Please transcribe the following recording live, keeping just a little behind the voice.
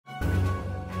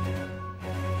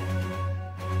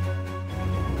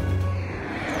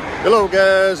Hello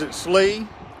guys, it's Lee.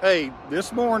 Hey,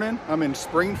 this morning I'm in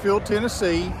Springfield,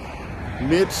 Tennessee,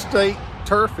 Mid-State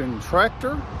Turf and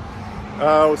Tractor.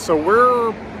 So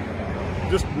we're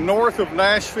just north of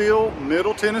Nashville,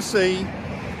 Middle Tennessee,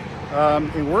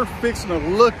 and we're fixing to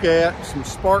look at some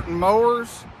Spartan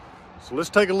mowers. So let's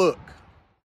take a look.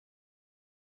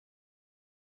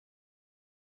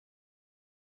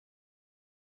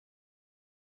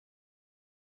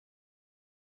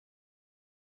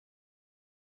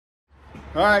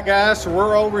 All right guys, so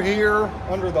we're over here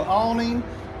under the awning.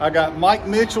 I got Mike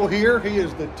Mitchell here. He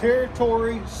is the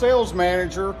territory sales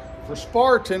manager for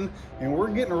Spartan, and we're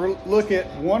getting a look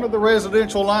at one of the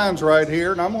residential lines right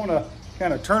here, and I'm gonna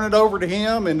kind of turn it over to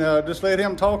him and just let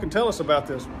him talk and tell us about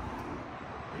this one.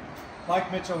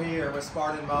 Mike Mitchell here with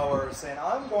Spartan Mowers, and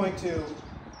I'm going to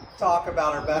talk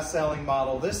about our best-selling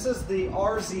model. This is the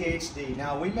RZ-HD.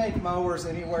 Now, we make mowers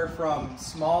anywhere from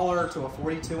smaller to a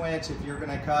 42-inch if you're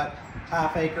going to cut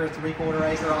half-acre, three-quarter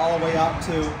acre, all the way up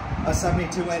to a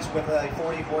 72-inch with a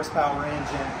 40-horsepower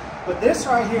engine. But this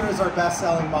right here is our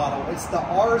best-selling model. It's the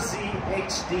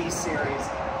RZ-HD series.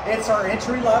 It's our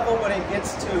entry level when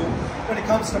it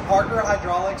comes to Parker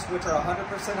hydraulics, which are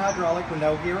 100% hydraulic with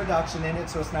no gear reduction in it,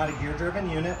 so it's not a gear-driven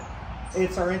unit.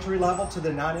 It's our entry level to the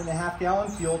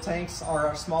 9.5-gallon fuel tanks.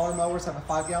 Our smaller mowers have a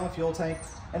 5-gallon fuel tank.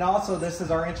 And also this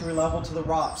is our entry level to the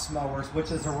ROPS mowers, which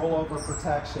is a rollover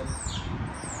protection.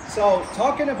 So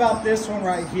talking about this one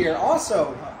right here,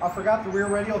 also, I forgot the rear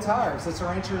radial tires. It's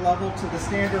our entry level to the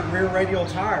standard rear radial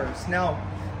tires. Now,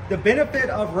 the benefit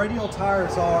of radial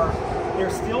tires are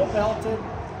they're steel belted,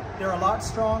 they're a lot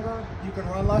stronger, you can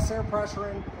run less air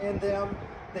pressure in them.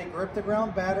 They grip the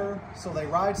ground better, so they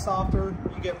ride softer.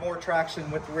 You get more traction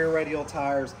with the rear radial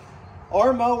tires.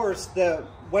 Our mowers, the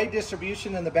weight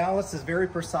distribution and the balance is very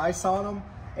precise on them.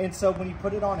 And so when you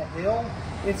put it on a hill,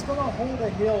 it's gonna hold a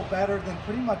hill better than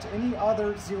pretty much any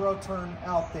other zero turn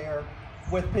out there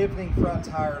with pivoting front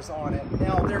tires on it.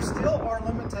 Now, there still are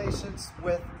limitations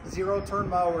with zero turn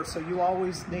mowers, so you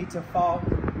always need to follow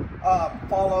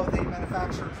the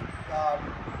manufacturer's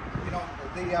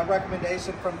the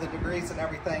recommendation from the degrees and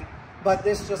everything, but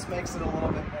this just makes it a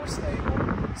little bit more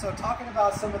stable. So talking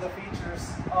about some of the features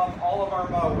of all of our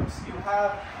mowers, you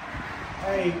have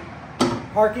a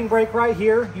parking brake right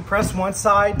here. You press one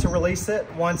side to release it,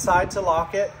 one side to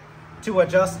lock it. To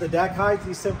adjust the deck height,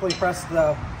 you simply press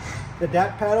the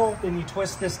deck pedal, then you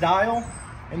twist this dial,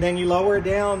 and then you lower it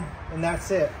down, and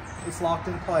that's it. It's locked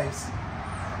in place.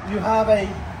 You have a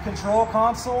control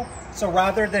console. So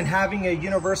rather than having a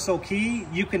universal key,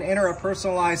 you can enter a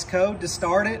personalized code to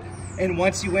start it. And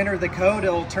once you enter the code,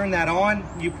 it'll turn that on.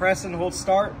 You press and hold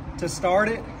start to start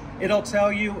it. It'll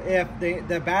tell you if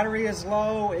the battery is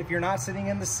low, if you're not sitting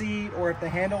in the seat, or if the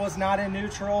handle is not in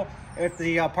neutral, if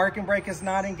the parking brake is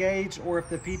not engaged, or if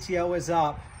the PTO is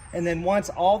up. And then once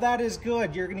all that is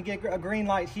good, you're gonna get a green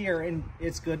light here and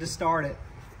it's good to start it.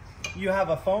 You have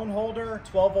a phone holder,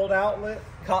 12-volt outlet,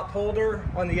 cup holder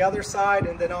on the other side,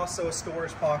 and then also a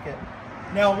storage pocket.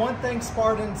 Now, one thing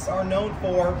Spartans are known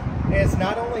for is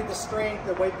not only the strength,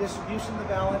 the weight distribution, the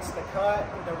balance, the cut,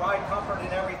 the ride comfort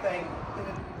and everything.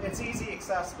 It's easy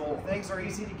accessible. Things are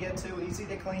easy to get to, easy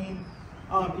to clean,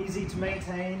 easy to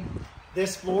maintain.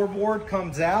 This floorboard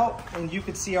comes out, and you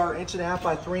can see our 1.5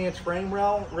 by 3-inch frame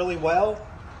rail really well.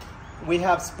 We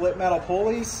have split metal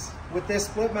pulleys. With this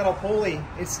split metal pulley,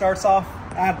 it starts off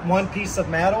at one piece of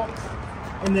metal,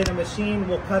 and then a machine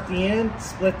will cut the end,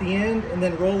 split the end, and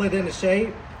then roll it into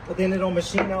shape. But then it'll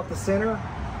machine out the center.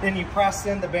 Then you press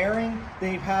in the bearing.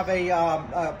 Then you have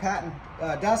a patent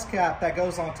dust cap that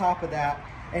goes on top of that.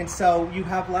 And so you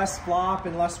have less flop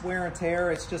and less wear and tear.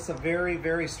 It's just a very,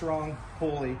 very strong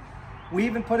pulley. We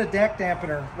even put a deck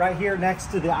dampener right here next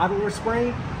to the idler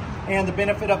spring. And the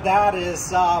benefit of that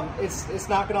is it's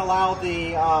not going to allow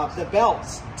the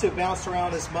belts to bounce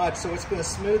around as much. So it's going to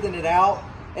smoothen it out.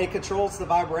 It controls the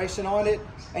vibration on it.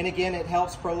 And again, it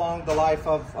helps prolong the life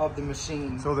of the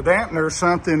machine. So the dampener is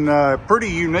something pretty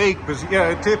unique because, yeah,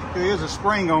 it typically is a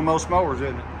spring on most mowers,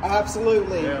 isn't it?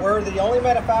 Absolutely. Yeah. We're the only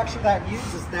manufacturer that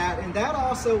uses that. And that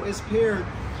also is paired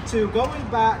to going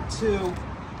back to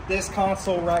this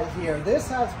console right here. This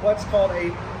has what's called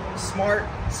a smart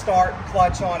start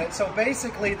clutch on it. So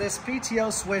basically this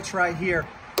PTO switch right here,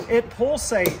 it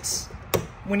pulsates.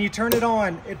 When you turn it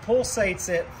on, it pulsates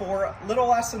it for a little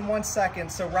less than 1 second.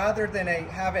 So rather than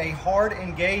have a hard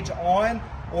engage on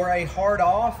or a hard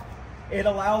off, it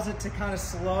allows it to kind of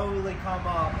slowly come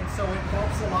up. And so it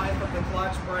helps the life of the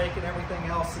clutch, brake, and everything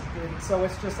else. And so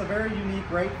it's just a very unique,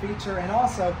 great feature. And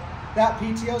also that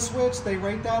PTO switch, they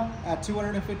rate that at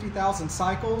 250,000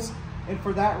 cycles. And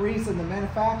for that reason, the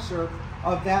manufacturer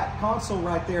of that console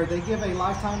right there, they give a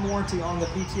lifetime warranty on the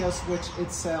PTO switch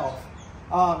itself.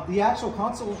 The actual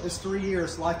console is 3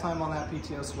 years lifetime on that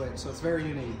PTO switch, so it's very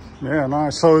unique. Yeah,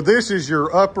 nice. So this is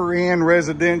your upper end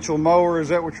residential mower. Is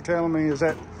that what you're telling me? Is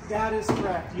that? That is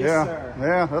correct, yes, sir.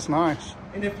 Yeah, that's nice.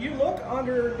 And if you look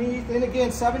underneath, and again,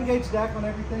 7-gauge deck on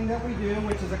everything that we do,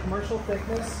 which is a commercial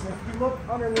thickness. If you look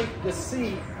underneath the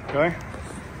seat, okay.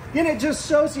 Then it just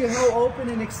shows you how open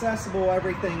and accessible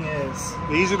everything is.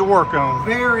 Easy to work on.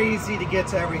 Very easy to get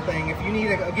to everything. If you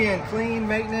need, again, clean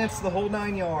maintenance, the whole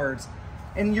 9 yards.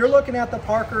 And you're looking at the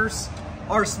Parkers.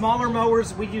 Our smaller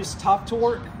mowers, we use Tough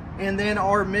Torque. And then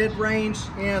our mid-range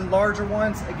and larger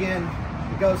ones, again,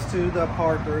 it goes to the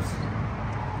Parkers.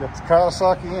 Got the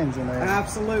Kawasaki engine there.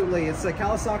 Absolutely. It's a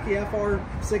Kawasaki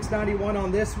FR691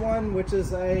 on this one, which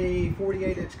is a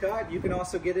 48-inch cut. You can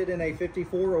also get it in a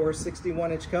 54 or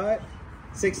 61-inch cut.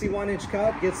 61-inch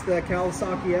cut gets the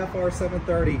Kawasaki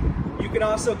FR730. You can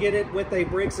also get it with a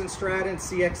Briggs & Stratton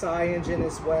CXI engine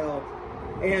as well.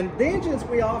 And the engines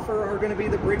we offer are going to be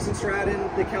the Briggs & Stratton,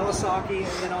 the Kawasaki,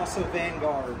 and then also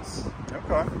Vanguards.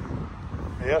 Okay.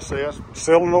 Yes,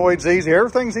 solenoid's easy.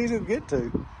 Everything's easy to get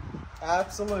to.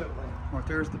 Absolutely. Right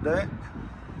there's the deck.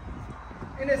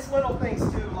 And it's little things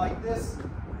too, like this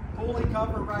pulley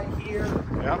cover right here.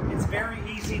 Yeah. It's very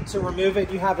easy to remove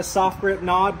it. You have a soft grip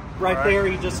knob right there.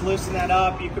 You just loosen that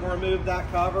up. You can remove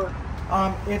that cover.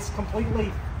 It's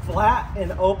completely flat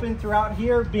and open throughout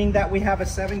here, being that we have a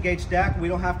 7-gauge deck. We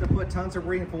don't have to put tons of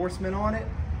reinforcement on it.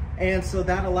 And so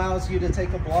that allows you to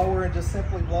take a blower and just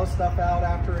simply blow stuff out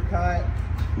after a cut.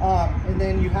 And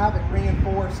then you have it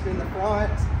reinforced in the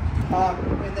front.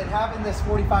 And then having this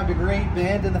 45-degree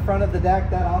bend in the front of the deck,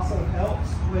 that also helps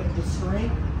with the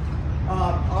strength.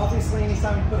 Obviously,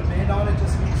 anytime you put a bend on it,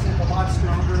 just makes it a lot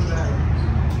stronger and better.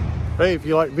 Hey, if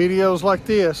you like videos like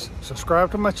this,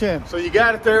 subscribe to my channel. So you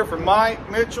got it there from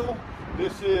Mike Mitchell.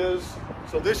 This is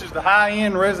the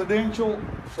high-end residential.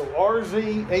 So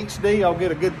RZ-HD, I'll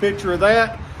get a good picture of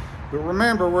that. But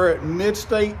remember, we're at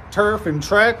Mid-State Turf and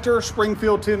Tractor,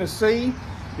 Springfield, Tennessee.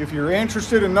 If you're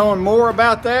interested in knowing more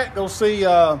about that, go see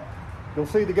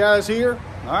the guys here.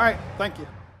 All right, thank you.